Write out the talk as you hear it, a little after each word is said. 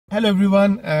Hello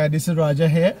everyone, this is Raja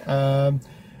here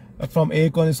from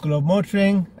Acorn School of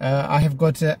Motoring. I have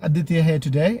got Aditya here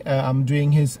today. I'm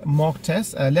doing his mock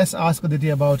test. Let's ask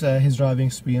Aditya about his driving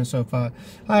experience so far.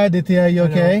 Hi Aditya, you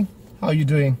okay? How are you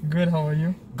doing? Good, how are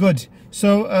you? Good.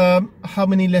 So how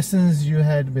many lessons you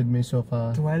had with me so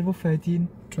far? 12 or 13.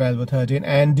 12 or 13.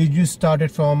 And did you start it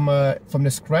from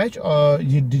the scratch, or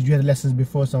did you have lessons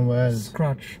before somewhere else?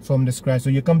 Scratch. From the scratch. So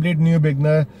you're a complete new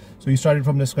beginner. So you started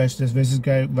from the scratch. This is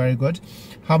very good.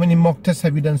 How many mock tests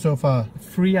have you done so far?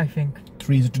 3, I think.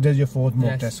 3. So today's your 4th mock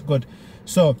Yes. test. Good.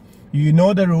 So you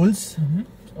know the rules.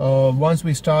 Mm-hmm. Once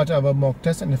we start our mock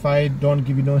test, and if I don't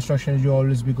give you no instructions, you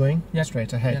always be going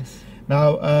straight ahead. Yes.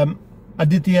 Now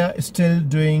Aditya is still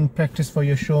doing practice for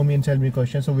your show me and tell me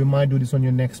questions, so we might do this on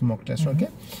your next mock test. Okay,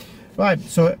 right.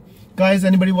 So guys,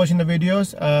 anybody watching the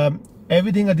videos,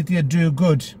 everything Aditya do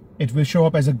good, it will show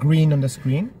up as a green on the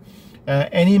screen.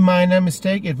 Any minor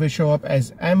mistake, it will show up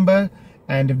as amber,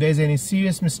 and if there's any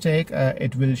serious mistake,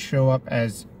 it will show up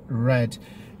as red.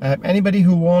 Anybody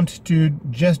who wants to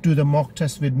just do the mock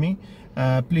test with me,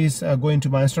 please go into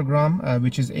my Instagram,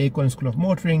 which is Acorn School of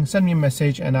Motoring. Send me a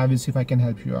message and I will see if I can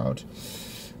help you out.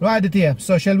 Right, Aditya,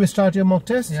 so shall we start your mock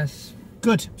test? Yes.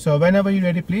 Good. So whenever you're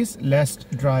ready, please, let's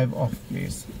drive off,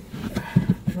 please.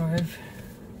 Drive.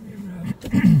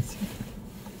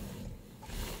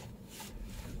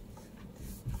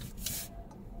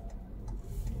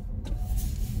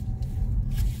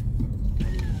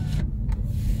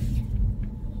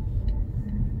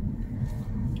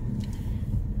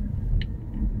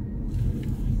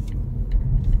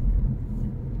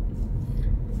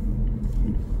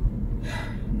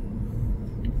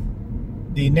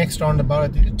 The next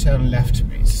roundabout, turn left,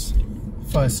 please.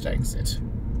 First exit.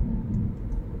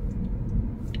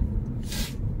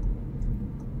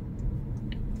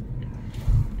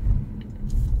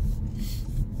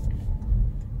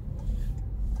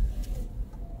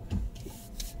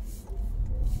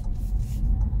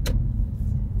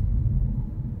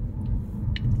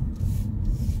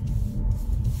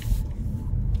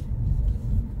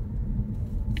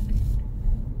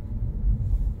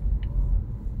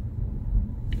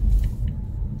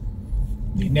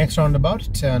 The next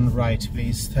roundabout, turn right,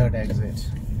 please. Third exit.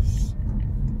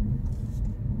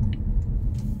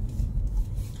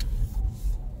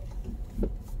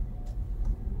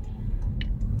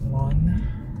 One.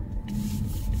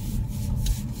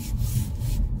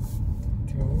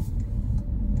 2.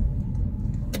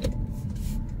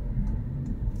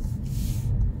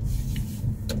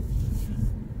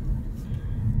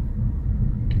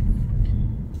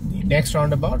 The next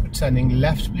roundabout, turning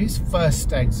left, please.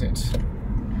 First exit.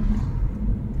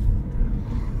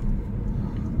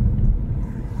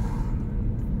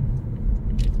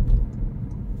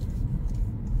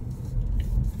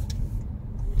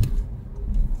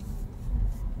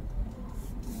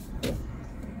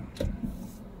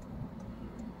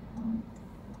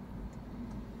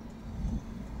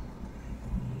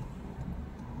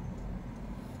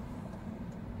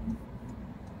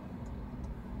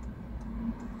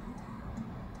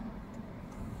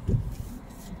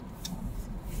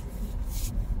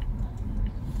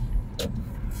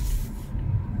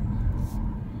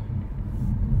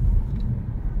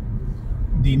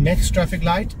 The next traffic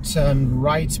light, turn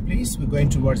right, please. We're going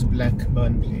towards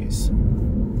Blackburn, please.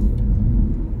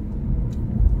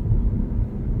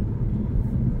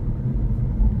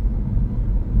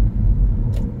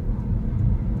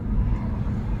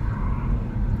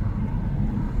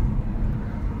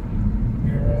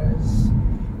 Mirrors.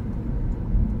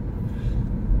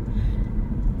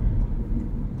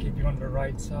 Keep you on the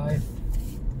right side.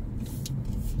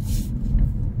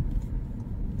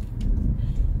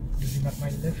 Using up my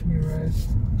left mirrors.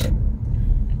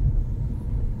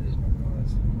 There's no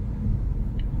mirrors.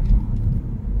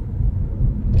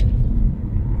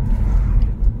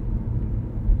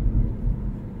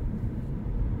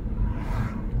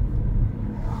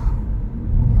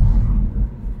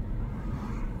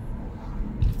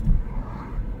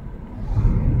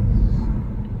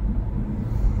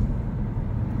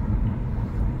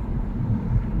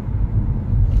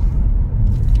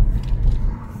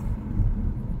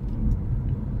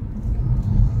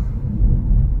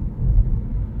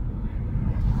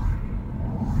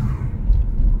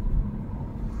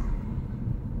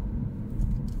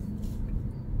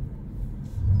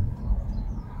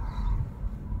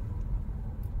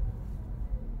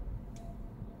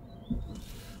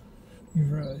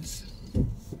 Mirrors.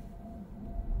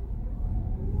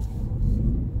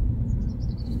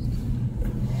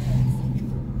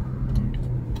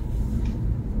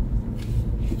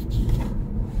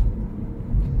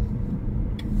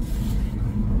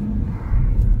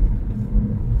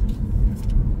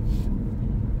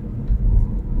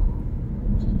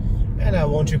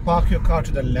 want you to park your car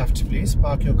to the left, please.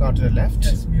 Park your car to the left.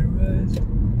 Yes, mirrors.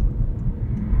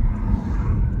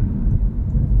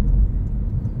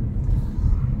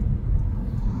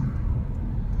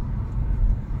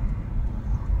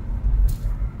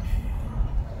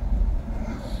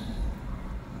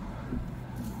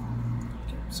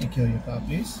 Secure your car,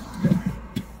 please.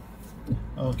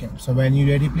 Okay, so when you're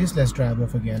ready, please, let's drive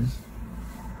off again.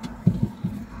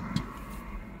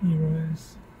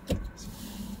 Mirrors.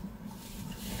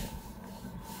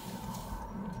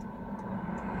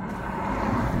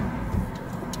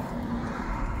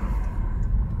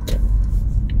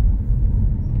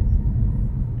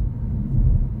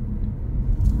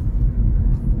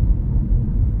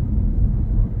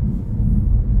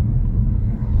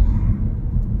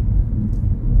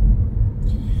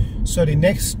 So the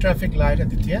next traffic light,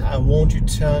 Aditya, I want you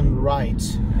to turn right.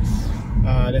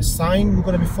 The sign we're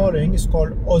going to be following is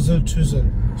called Ozel Tuzel.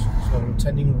 So we're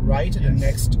turning right at the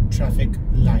next traffic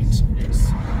light, please.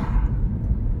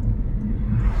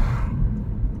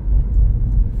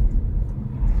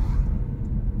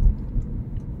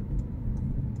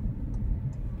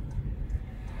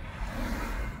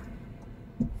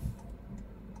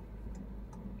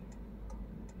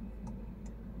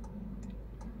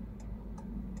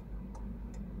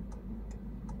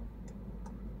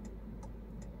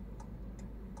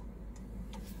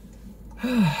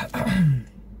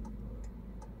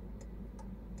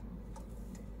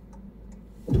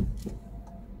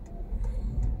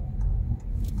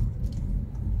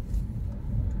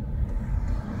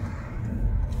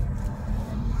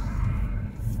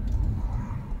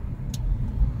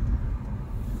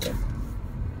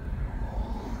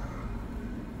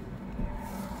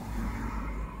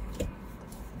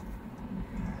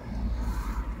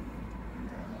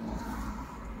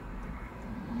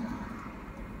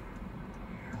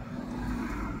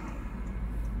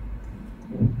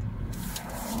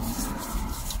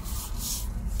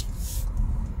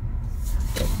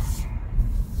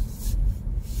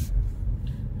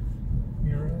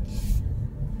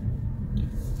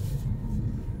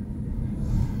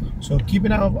 So keep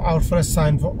an eye out for a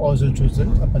sign for Ozel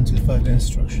Tuzel up until further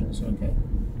instructions, okay?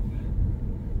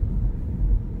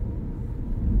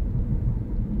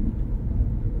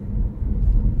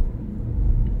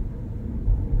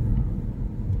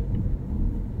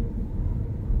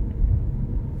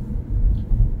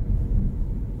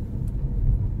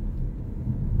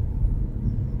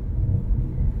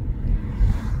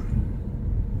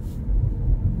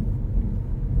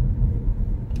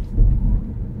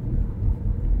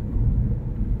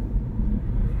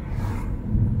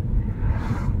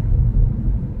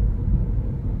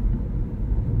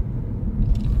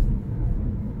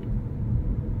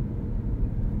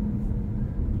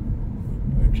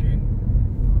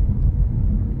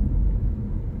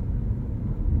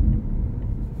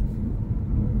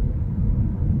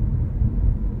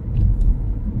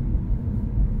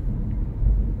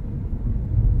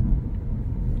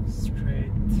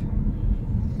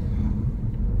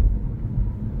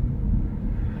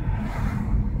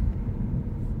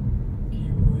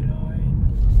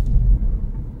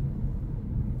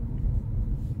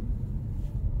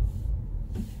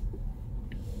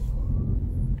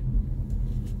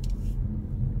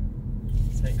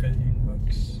 Cycle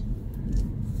inbox.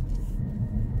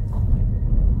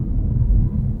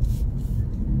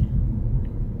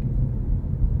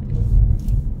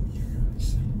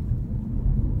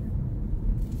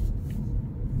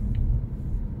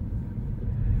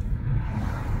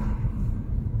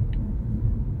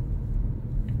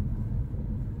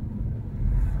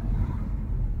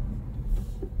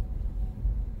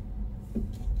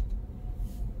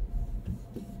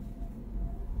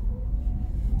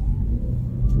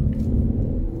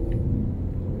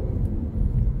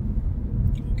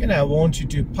 And I want you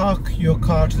to park your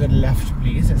car to the left,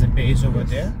 please. There's a base over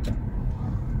there.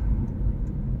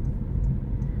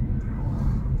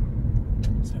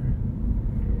 Sorry.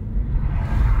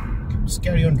 Just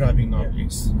carry on driving now,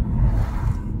 please.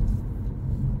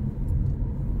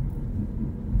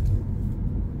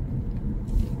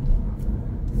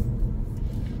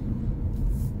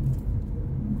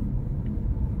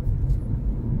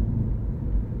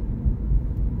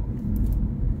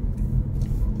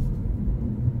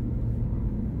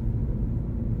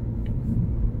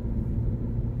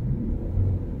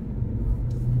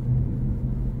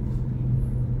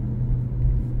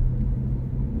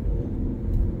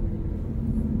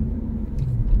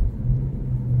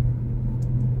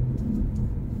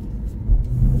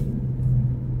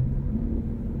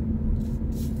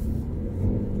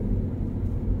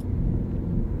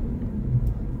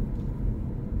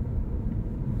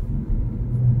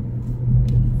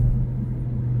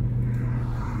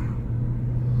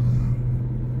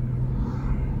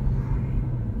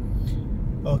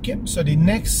 Okay, so the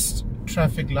next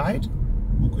traffic light,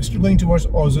 we're still going towards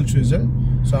Ozil Twizzle.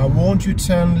 So I want you to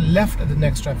turn left at the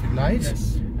next traffic light.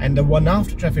 Yes. And the one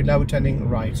after traffic light, we're turning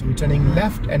right. So we're turning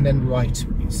left and then right,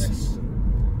 please. Yes.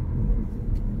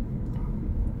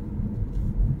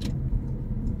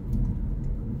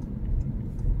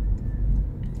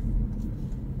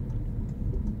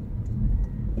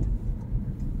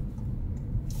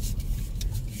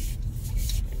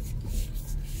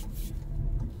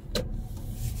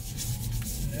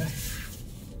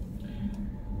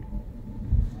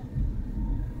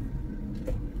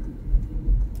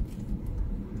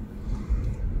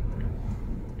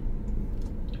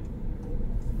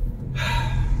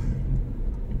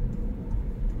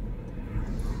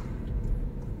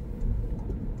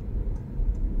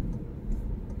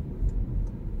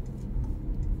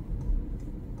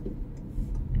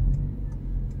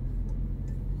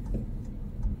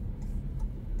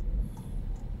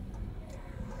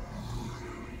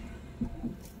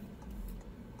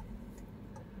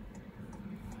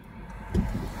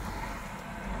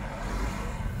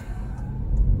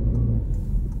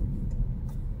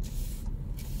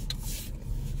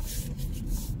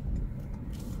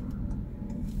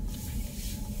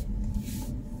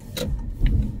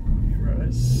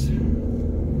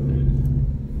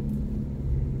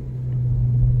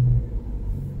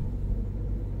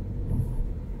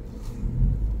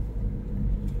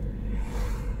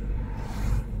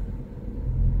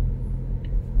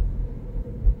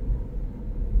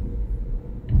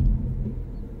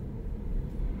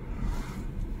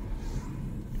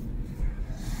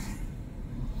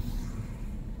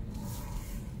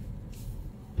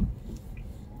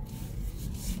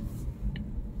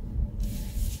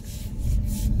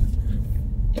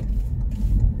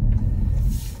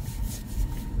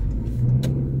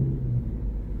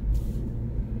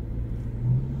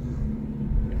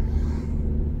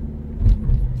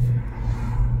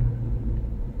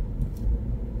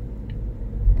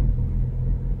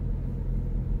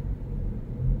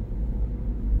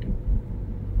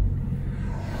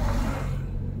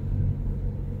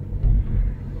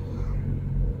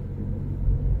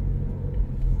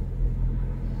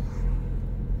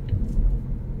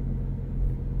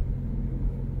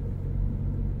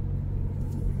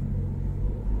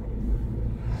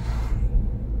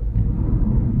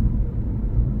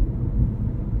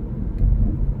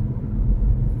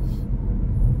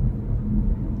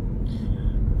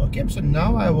 Okay, so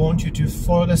now I want you to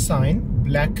follow the sign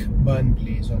Blackburn,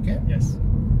 please. Okay. Yes.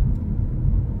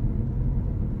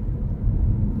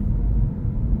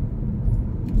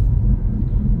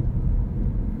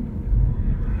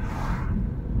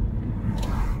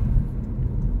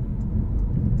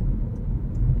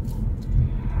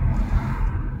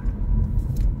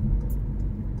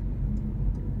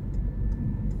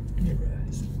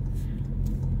 Yes.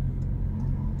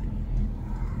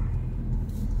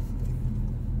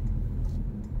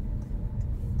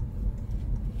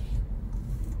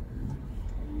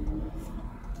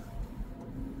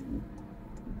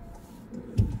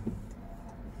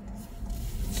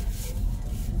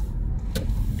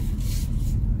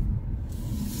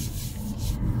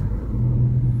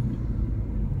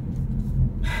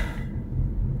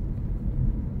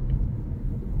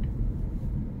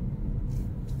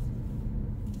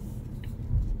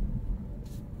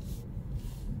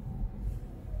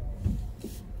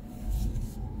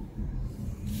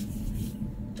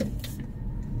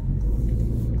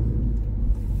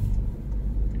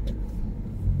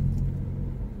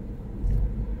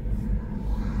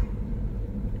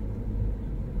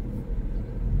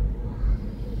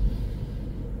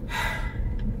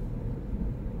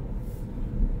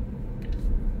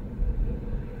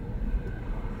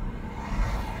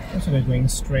 So we're going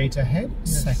straight ahead,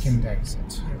 Yes. second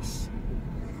exit. Yes.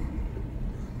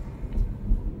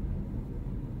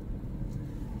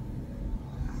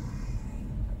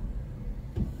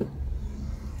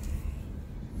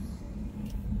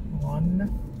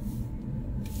 One.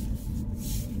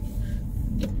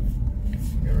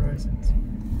 Here is it.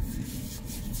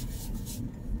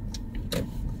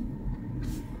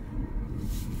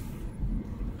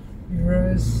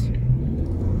 Here is.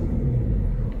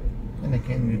 And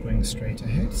again, we're going straight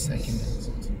ahead, second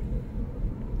exit.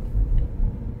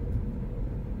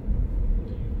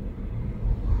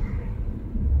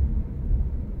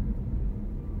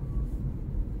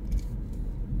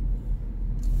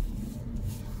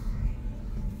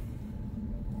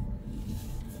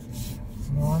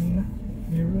 One.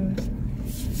 Here is.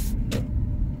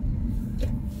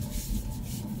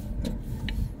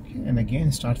 Okay, and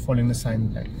again, start following the sign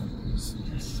Blackburn, please.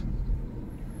 Yes.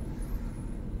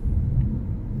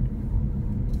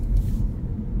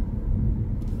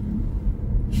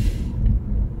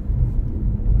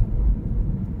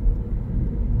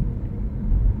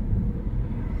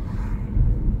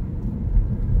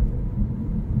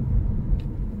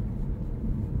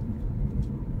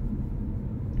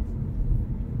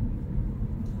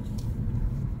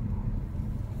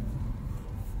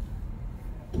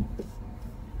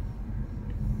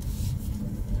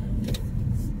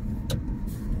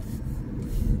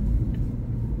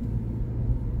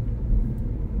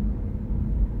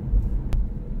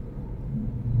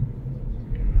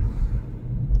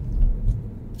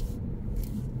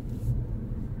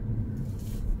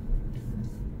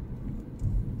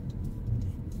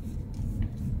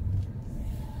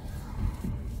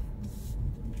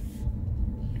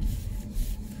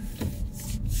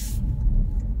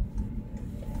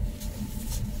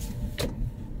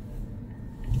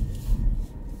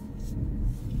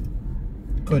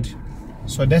 Good.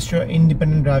 So that's your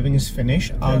independent driving is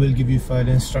finished. I will give you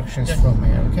further instructions from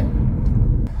here, okay?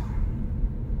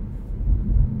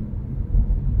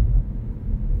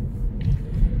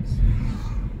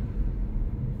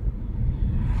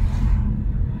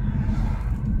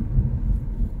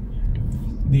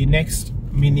 The next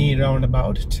mini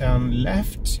roundabout, turn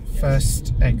left,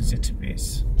 first exit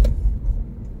please.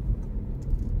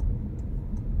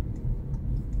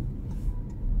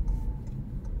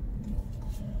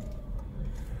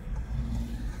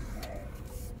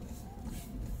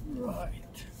 Right.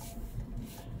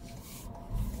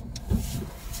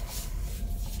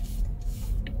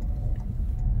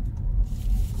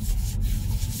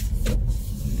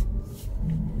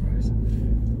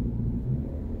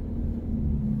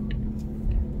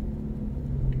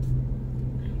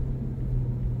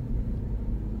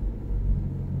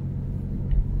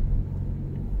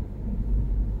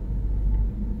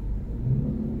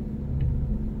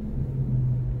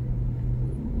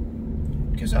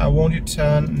 So I want you to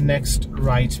turn next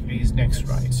right please, next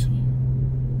right.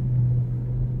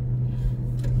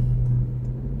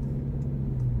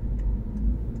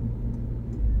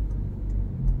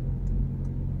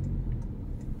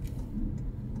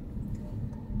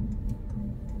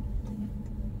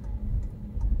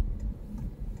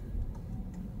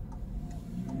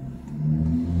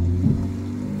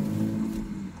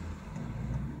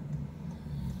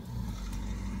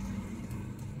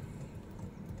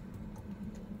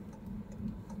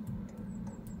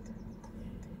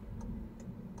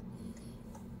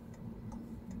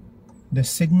 The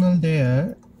signal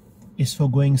there is for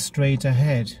going straight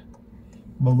ahead,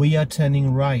 but we are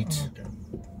turning right. Okay.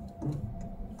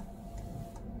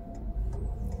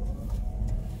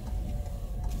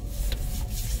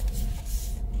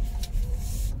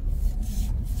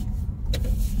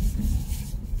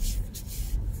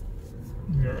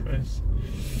 There it is.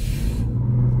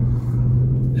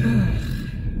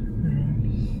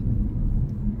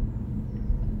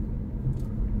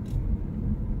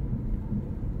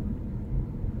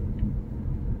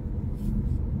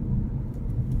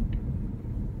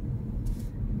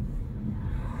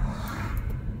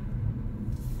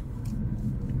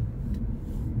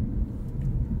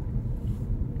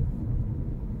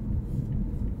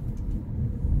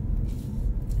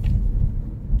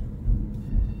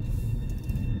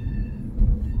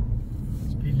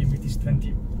 Speed limit is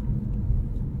 20.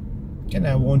 And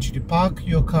I want you to park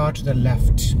your car to the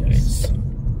left please.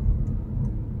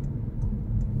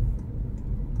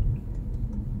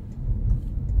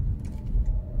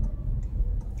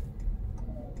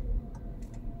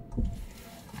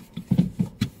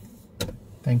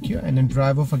 Thank you, and then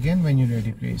drive off again when you're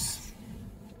ready please.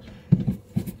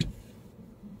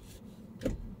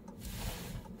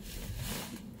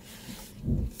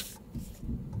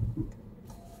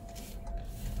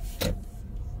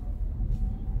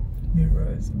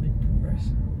 Mirrors, big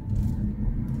progress.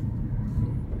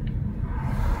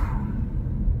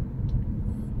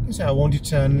 So I want you to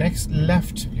turn next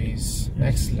left please,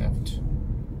 next left.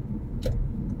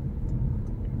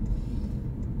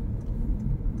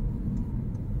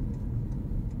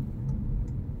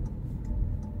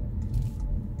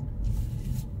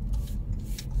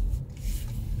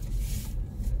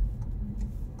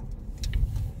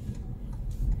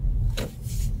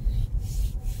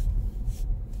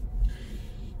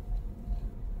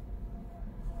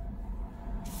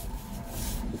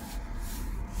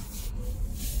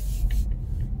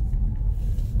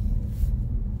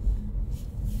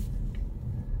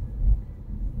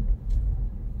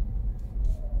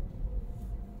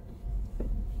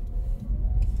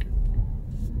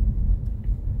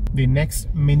 The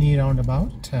next mini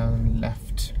roundabout, turn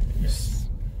left. Yes.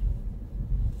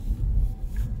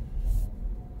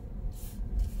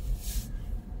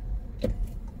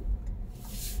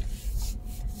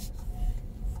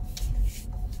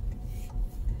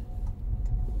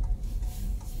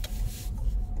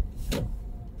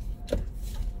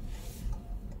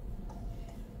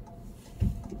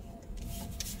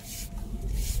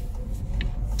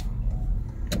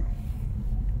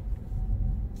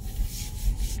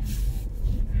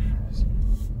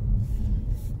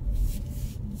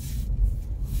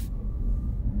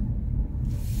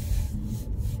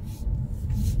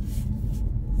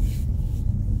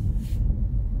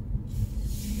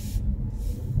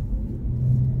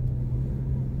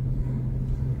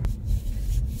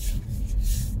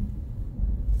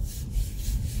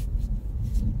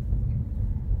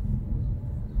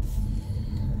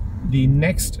 The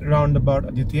next roundabout,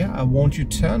 Aditya, I want you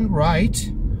to turn right,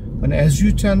 and as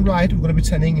you turn right, we're going to be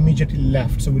turning immediately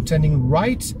left. So we're turning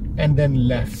right and then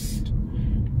left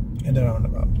in the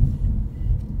roundabout.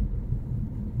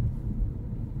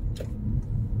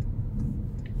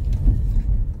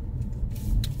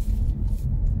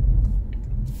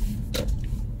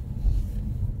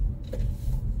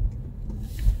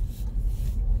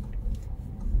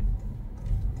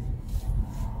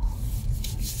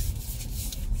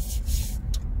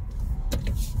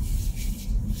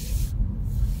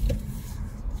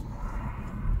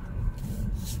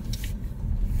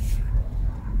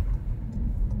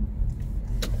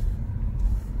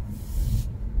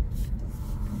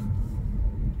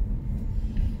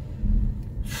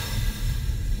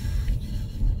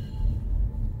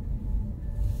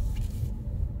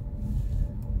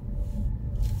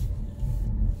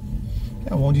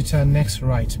 want you to turn next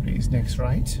right, please. Next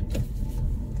right.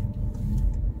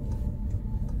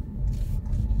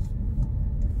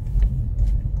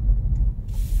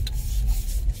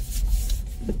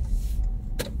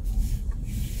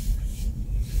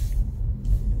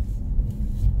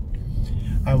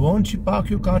 I want you to park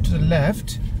your car to the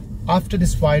left after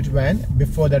this white van,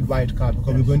 before that white car,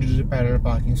 because we're going to do the parallel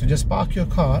parking. So just park your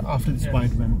car after this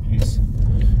white van, please.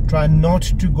 Try not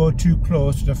to go too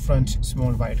close to the front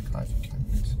small white car if you can.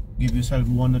 Please. Give yourself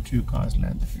 1 or 2 cars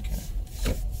length if you can.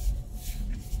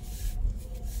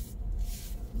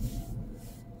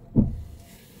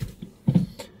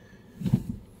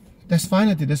 That's fine,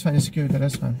 I think that's fine. Security,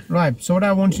 that's fine. Right, so what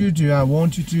I want you to do, I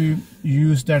want you to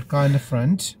use that car in the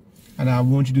front, and I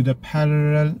want you to do the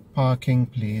parallel parking,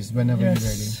 please, whenever you're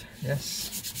ready. Yes.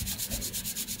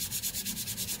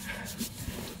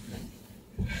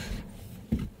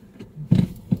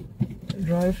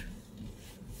 Drive.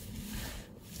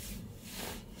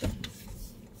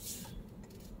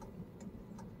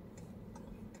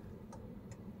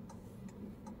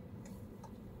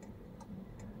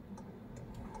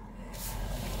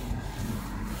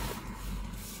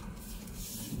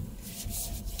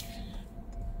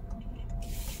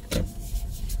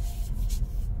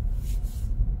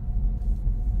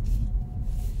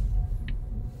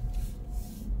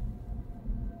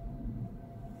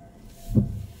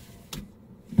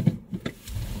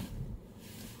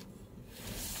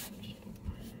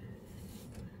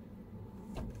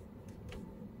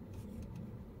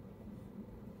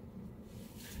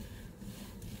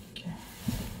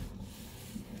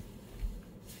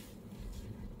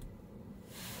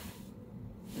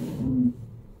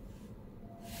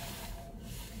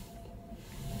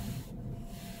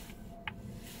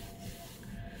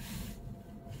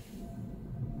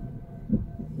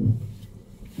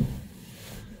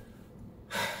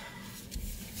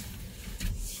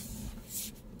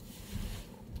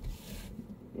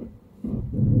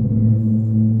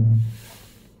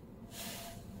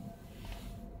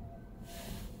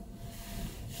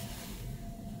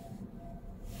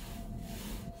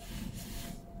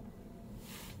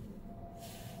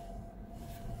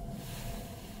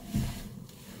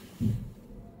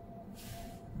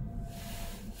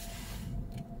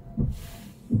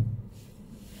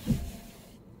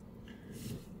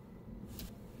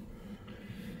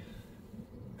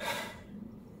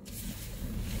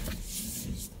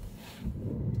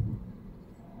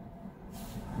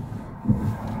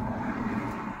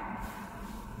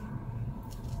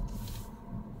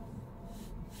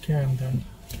 Okay, I'm done.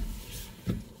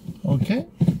 Okay.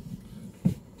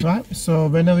 Right, so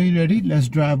whenever you're ready, let's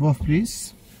drive off,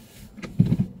 please.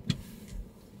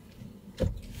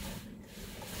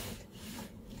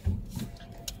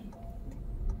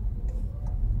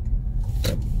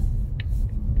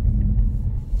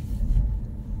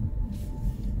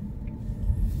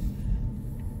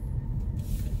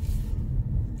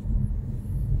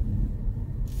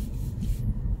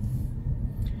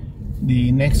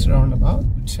 The next roundabout,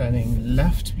 turning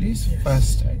left, please. Yes.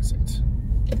 First exit.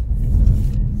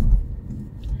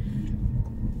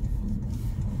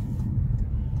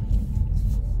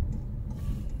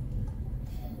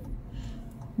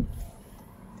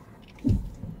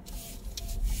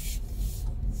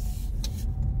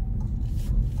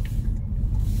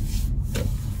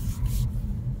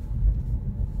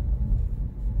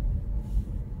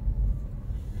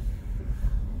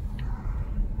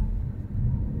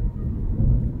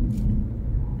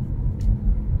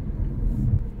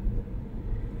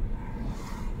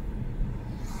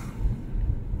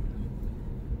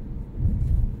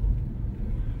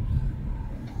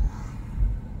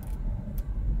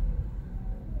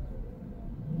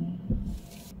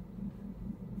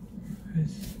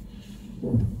 Yes.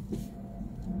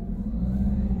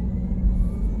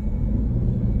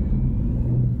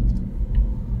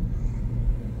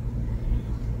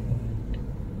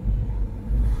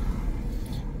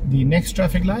 The next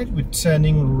traffic light, we're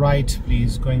turning right,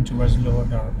 please, going towards Lower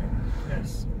Darwen.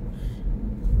 Yes.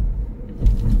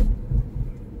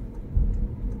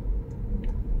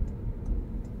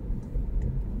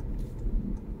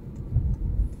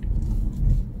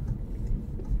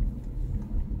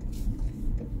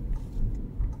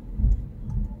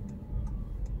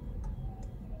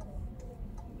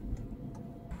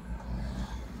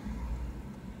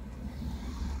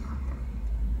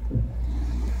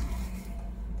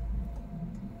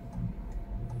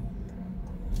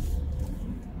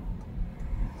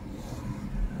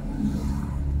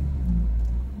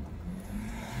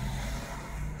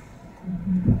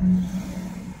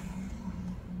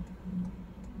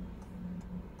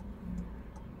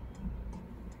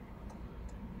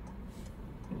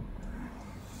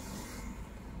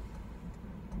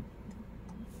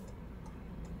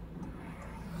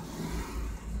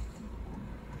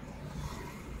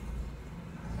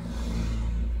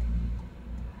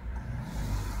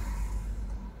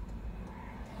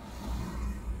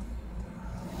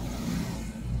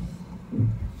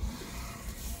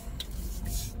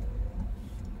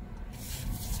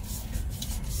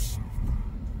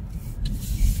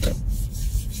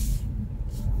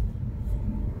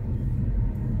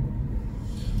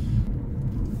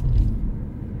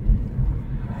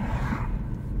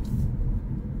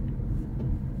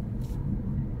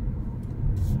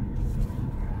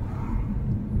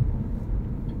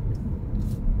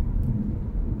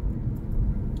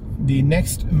 The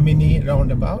next mini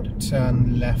roundabout,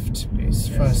 turn left please,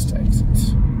 first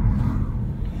exit.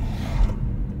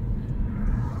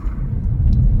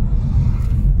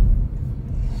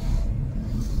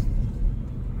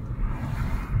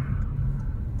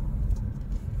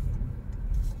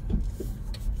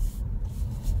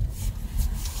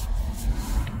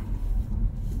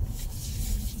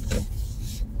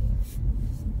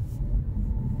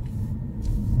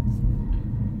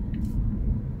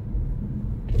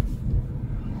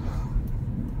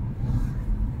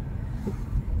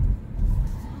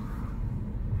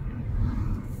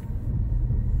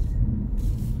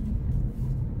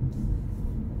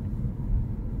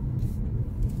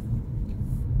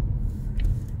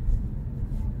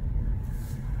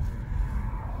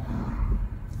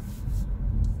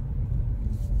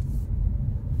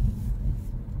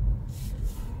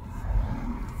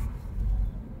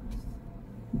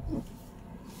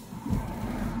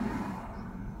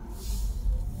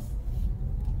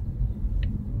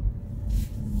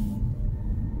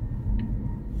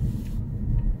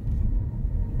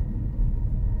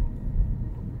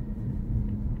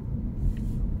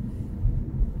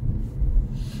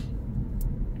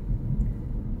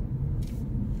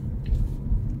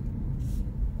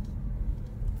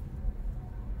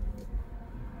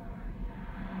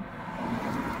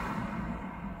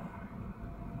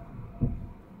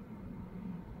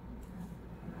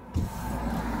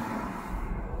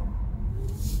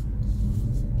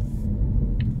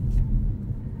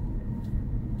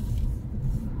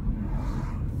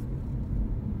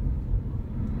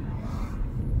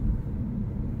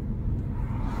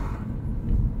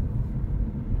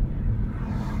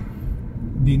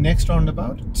 The next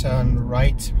roundabout, turn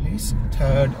right please,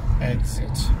 third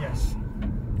exit. Yes.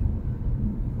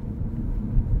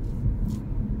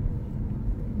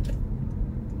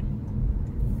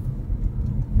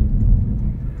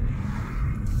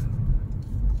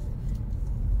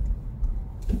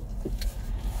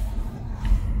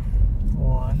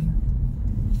 One,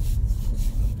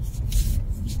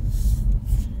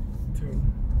 two,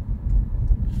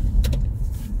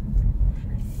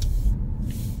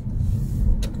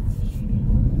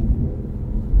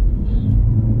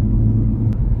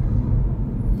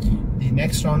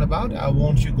 Next roundabout, I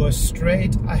want you to go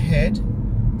straight ahead,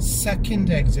 second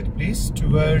exit please,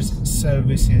 towards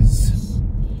services.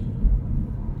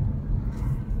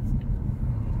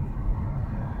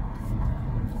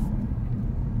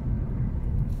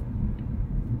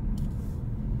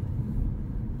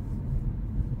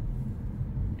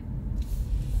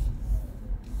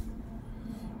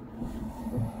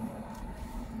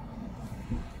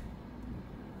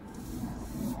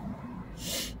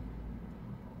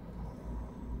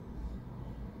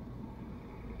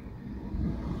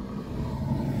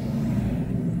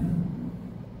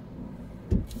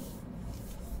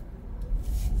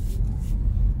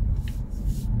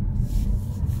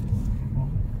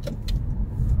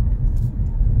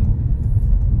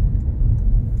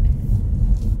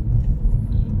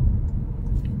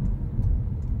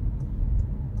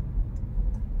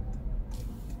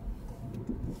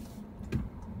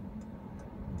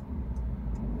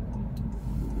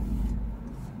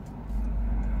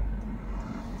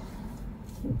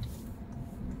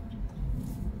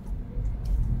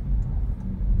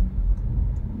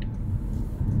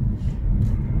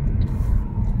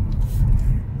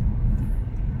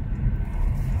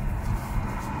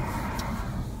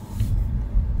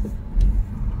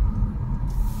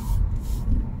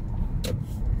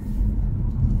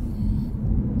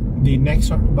 The next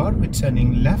roundabout, we're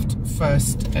turning left,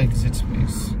 first exit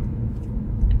please.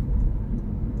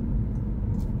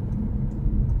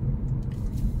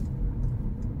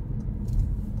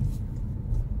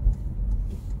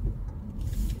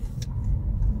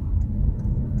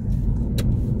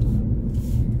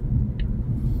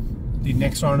 The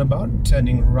next roundabout,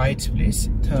 turning right please,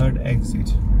 third exit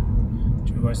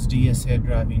towards DSA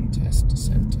Driving Test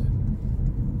Center.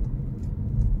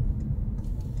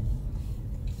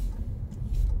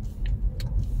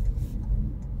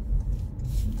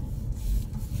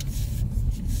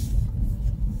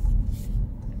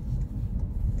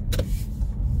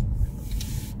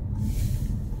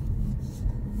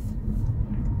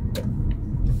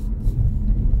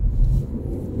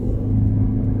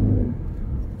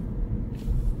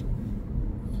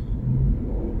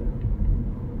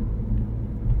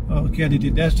 Okay, Aditi,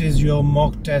 that is your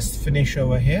mock test finish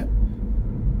over here.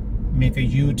 Make a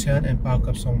U-turn and park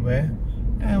up somewhere,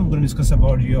 and we're going to discuss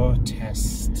about your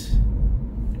test.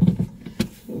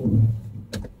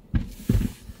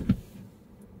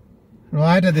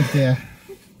 Right, Aditya.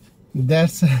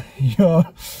 That's your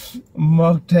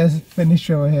mock test finish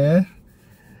over here.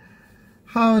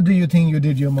 How do you think you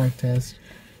did your mock test?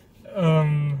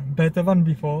 Better than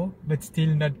before, but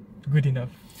still not good enough.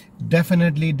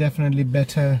 Definitely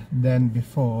better than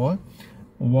before.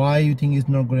 Why you think it's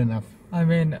not good enough? I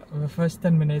mean, the first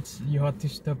 10 minutes you had to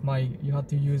you had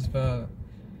to use the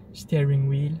steering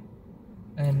wheel,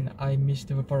 and I missed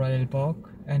the parallel park,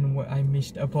 and I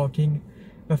missed a parking.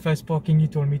 The first parking you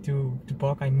told me to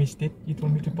park, I missed it. You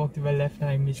told me to park to the left and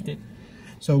I missed it.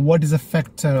 So what is the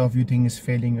factor of you think is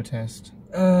failing your test?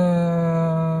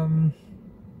 The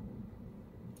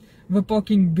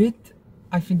parking bit,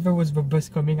 I think there was the bus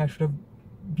coming. I should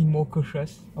have been more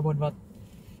cautious about that.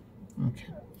 Okay.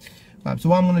 So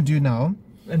what I'm going to do now.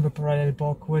 And the parallel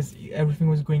park everything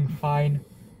was going fine.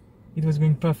 It was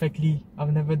going perfectly.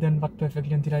 I've never done that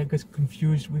perfectly until I got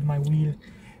confused with my wheel.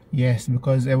 Yes,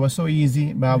 because it was so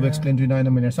easy, but I will explain to you now in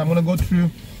a minute. So I'm going to go through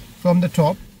from the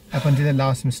top up until the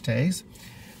last mistakes.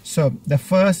 So the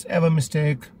first ever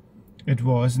mistake it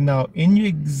was, now in your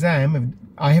exam,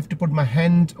 I have to put my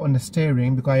hand on the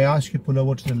steering because I asked you to pull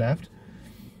over to the left.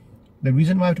 The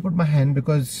reason why I have to put my hand,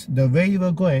 because the way you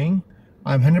were going,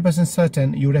 I'm 100%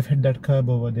 certain you would have hit that curb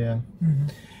over there.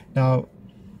 Now,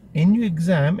 in your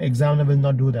examiner will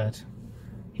not do that.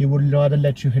 He would rather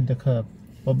let you hit the curb.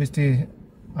 Obviously,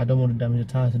 I don't want to damage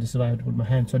the tire, so this is why I have to put my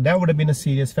hand. So that would have been a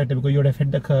serious factor because you would have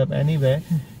hit the curb anyway.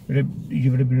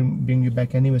 You would have bring you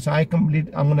back anyway. So I'm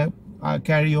gonna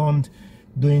carry on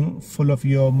doing full of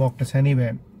your mock test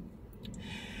anyway.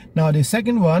 Now the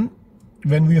second one,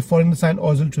 when we were following the sign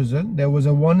Ozel Truzel, there was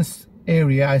one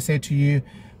area I said to you,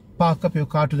 park up your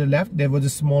car to the left. There was a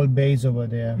small base over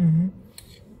there.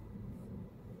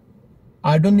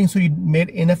 I don't think so you made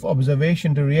enough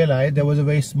observation to realize there was a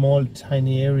very small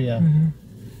tiny area.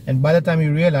 And by the time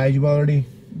you realize, you've already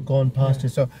gone past it.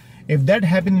 So if that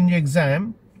happened in your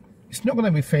exam, it's not going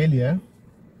to be failure.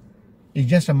 It's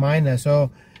just a minor.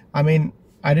 So I mean,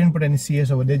 I didn't put any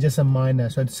CS over there, just a minor.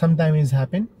 So sometimes it's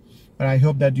happened, but I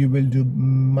hope that you will do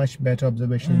much better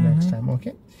observation next time.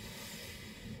 Okay.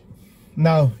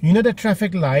 Now you know the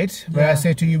traffic light where I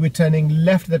say to you we're turning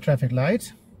left the traffic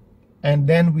light, and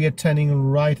then we are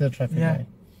turning right the traffic light.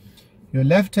 Your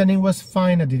left turning was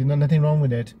fine, I did nothing wrong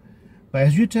with it. But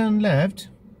as you turn left,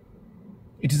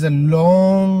 it is a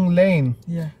long lane.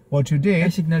 What you did, I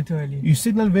signaled too early. You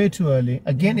signaled way too early.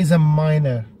 Again, is a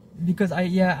minor. Because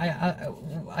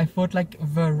I thought like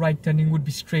the right turning would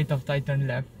be straight after I turned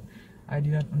left. I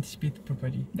did not anticipate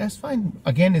properly. That's fine.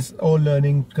 Again, it's all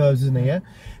learning curves, isn't it? Yeah.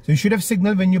 So you should have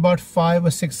signaled when you're about 5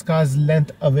 or 6 cars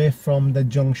length away from the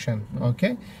junction.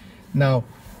 Okay. Now,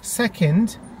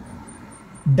 second,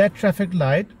 that traffic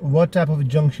light, what type of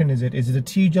junction is it? Is it a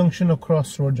T junction or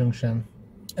crossroad junction?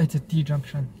 It's a T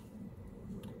junction.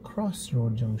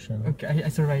 Crossroad junction. Okay, I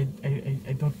sorry,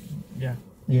 I don't,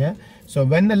 Yeah. So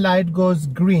when the light goes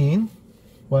green,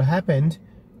 what happened?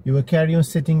 You were carrying on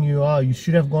sitting. You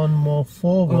should have gone more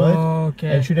forward.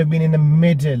 And should have been in the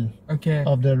middle.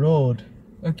 Of the road.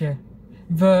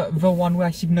 The one where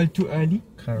I signaled too early.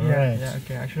 Correct. Yeah.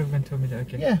 Okay. I should have gone to a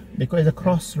middle. Yeah, because it's a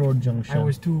crossroad junction. I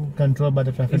was too controlled by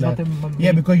the traffic light.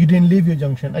 Yeah, because you didn't leave your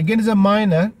junction. Again, it's a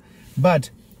minor, but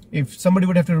if somebody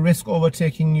would have to risk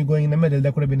overtaking you going in the middle,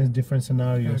 that could have been a different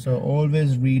scenario. So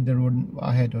always read the road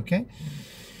ahead. Okay.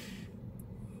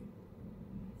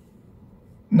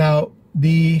 Now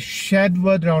the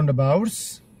Shedworth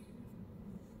roundabouts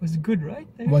was good, right?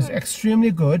 Was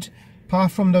extremely good,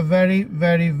 apart from the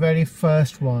very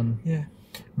first one.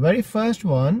 Very first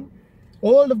one.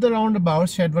 All of the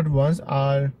roundabouts, Shedworth ones,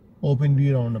 are open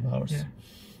view roundabouts.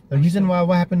 The reason why,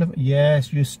 what happened?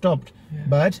 Yes, you stopped.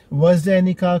 But was there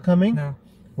any car coming? No.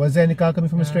 Was there any car coming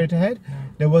from straight ahead? No.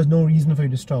 There was no reason for you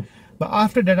to stop. But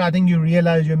after that, I think you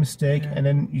realized your mistake, and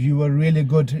then you were really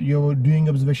good. You were doing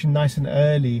observation nice and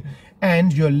early,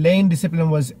 and your lane discipline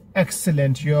was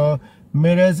excellent. Your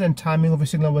mirrors and timing of your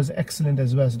signal was excellent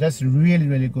as well. So that's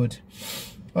really good.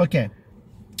 Okay.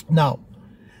 Now,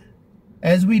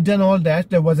 as we done all that,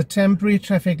 there was a temporary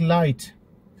traffic light.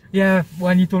 Yeah,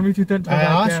 when you told me to turn. I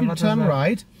asked you to turn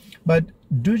right, but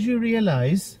did you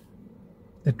realize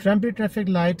the temporary traffic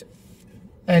light?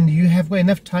 And you have got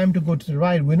enough time to go to the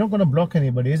right. We're not going to block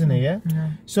anybody, isn't it? Yeah.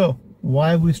 So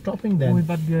why are we stopping then? Would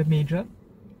that be a major?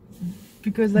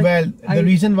 Because like, well, the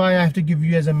reason why I have to give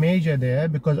you as a major there,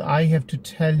 because I have to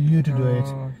tell you to do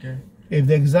it. If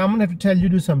the examiner have to tell you to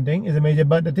do something, is a major.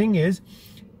 But the thing is,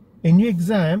 in your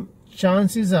exam,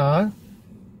 chances are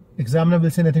examiner will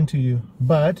say nothing to you,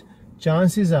 but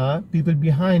chances are people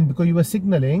behind, because you were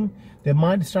signaling, they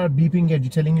might start beeping at you,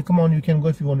 telling you, come on, you can go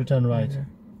if you want to turn right.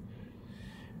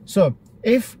 So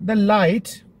if the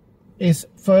light is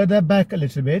further back a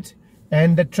little bit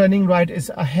and the turning right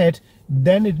is ahead,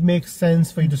 then it makes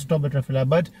sense for you to stop at traffic light.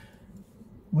 But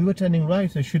we were turning right,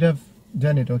 so you should have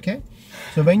done it, okay?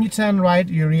 So when you turn right,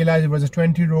 you realize it was a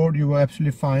 20 road, you were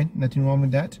absolutely fine, nothing wrong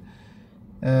with that.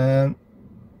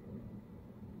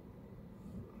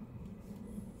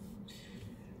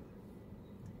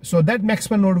 So that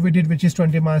maximum road we did, which is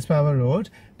 20 miles per hour road,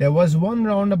 there was one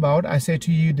roundabout. I say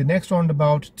to you, the next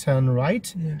roundabout, turn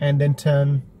right and then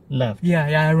turn left. Yeah,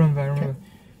 I remember. Okay.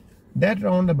 That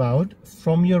roundabout,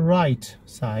 from your right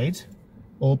side,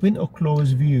 open or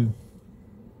close view?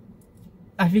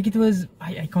 I think it was,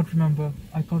 I can't remember.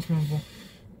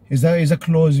 Is a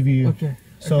close view. Okay.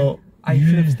 So I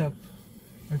should have stopped.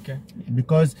 Okay.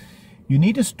 Because you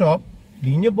need to stop,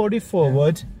 lean your body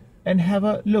forward and have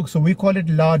a look. So we call it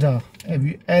LADA,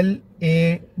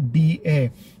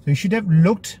 L-A-D-A. So you should have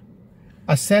looked,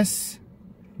 assess,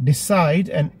 decide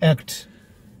and act.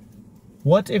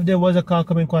 What if there was a car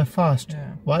coming quite fast?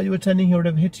 Yeah. While you were turning, he would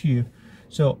have hit you.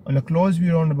 So on a closed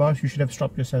view roundabout, you should have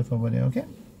stopped yourself over there, okay?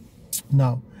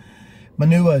 Now,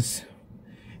 maneuvers.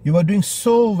 You were doing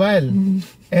so well.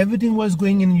 Everything was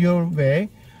going in your way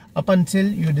up until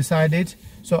you decided.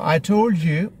 So I told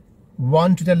you,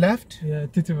 one to the left, two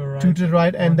to the right, two to the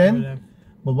right, and then,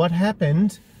 but what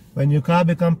happened when your car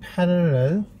became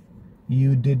parallel?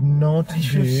 You did not I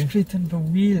should have straightened the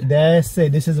wheel. That's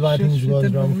it. This is why things goes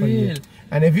wrong for you.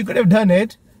 And if you could have done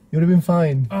it, you would have been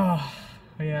fine. Oh,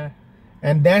 yeah.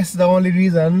 And that's the only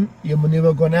reason your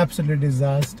maneuver gone absolute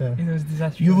disaster. It was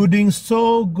disastrous. You were doing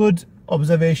so good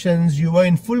observations. You were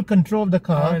in full control of the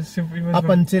car up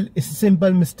until a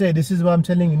simple mistake. This is what I'm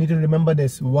telling you. You need to remember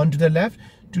this. One to the left,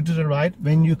 two to the right.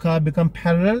 When your car become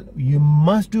parallel, you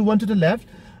must do one to the left.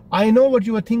 I know what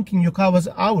you were thinking. Your car was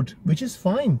out, which is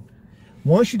fine.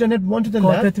 Once you done it, one to the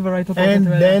left, and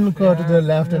then go to the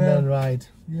left and then right.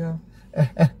 Yeah.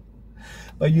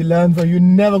 But you learn, you're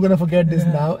never gonna forget this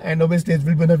now. And obviously, it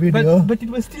will be in a video. But it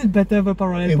was still better for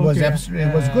parallel. It was absolutely,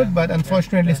 it was good, but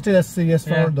unfortunately, still a serious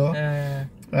fault though.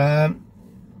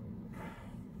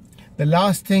 The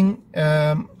last thing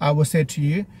I will say to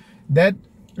you, that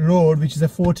road, which is a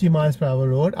 40 miles per hour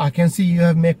road, I can see you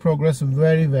have made progress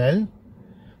very well.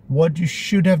 What you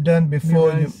should have done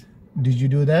before did you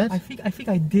do that? I think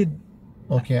I did.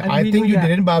 Okay, I think you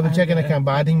didn't, but I will check in the camera.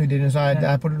 But I think you didn't, so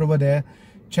I put it over there.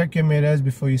 Check your mirrors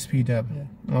before you speed up.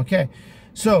 Okay,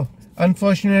 so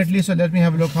unfortunately, so let me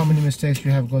have a look how many mistakes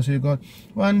you have got. So you got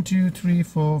 1, 2, 3,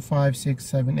 4, 5, 6,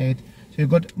 7, 8. So you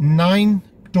got 9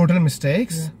 total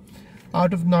mistakes.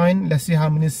 Out of 9, let's see how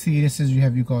many seriouses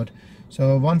you got.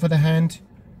 So 1 for the hand,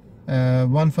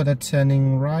 1 for the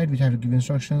turning right, which I have to give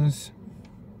instructions.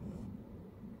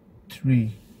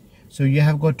 3. So you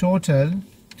have got total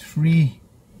 3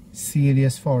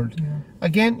 serious fault.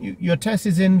 Again, your test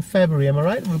is in February, am I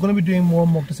right? We're going to be doing more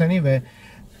mock tests anyway.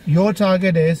 Your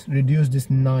target is reduce this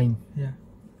 9.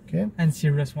 Okay. And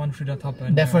serious one should not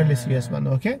happen. Definitely serious one.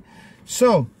 Okay.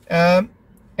 So,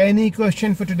 any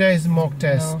question for today's mock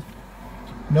test?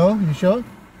 No? You sure?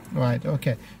 Right.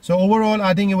 Okay. So overall,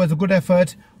 I think it was a good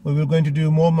effort. We were going to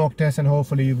do more mock tests and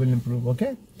hopefully you will improve.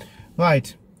 Okay.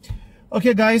 Right.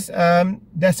 Okay, guys.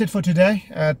 That's it for today.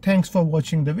 Thanks for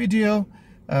watching the video.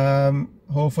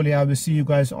 Hopefully I will see you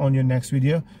guys on your next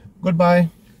video. Goodbye.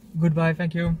 Goodbye.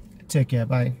 Thank you. Take care.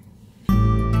 Bye.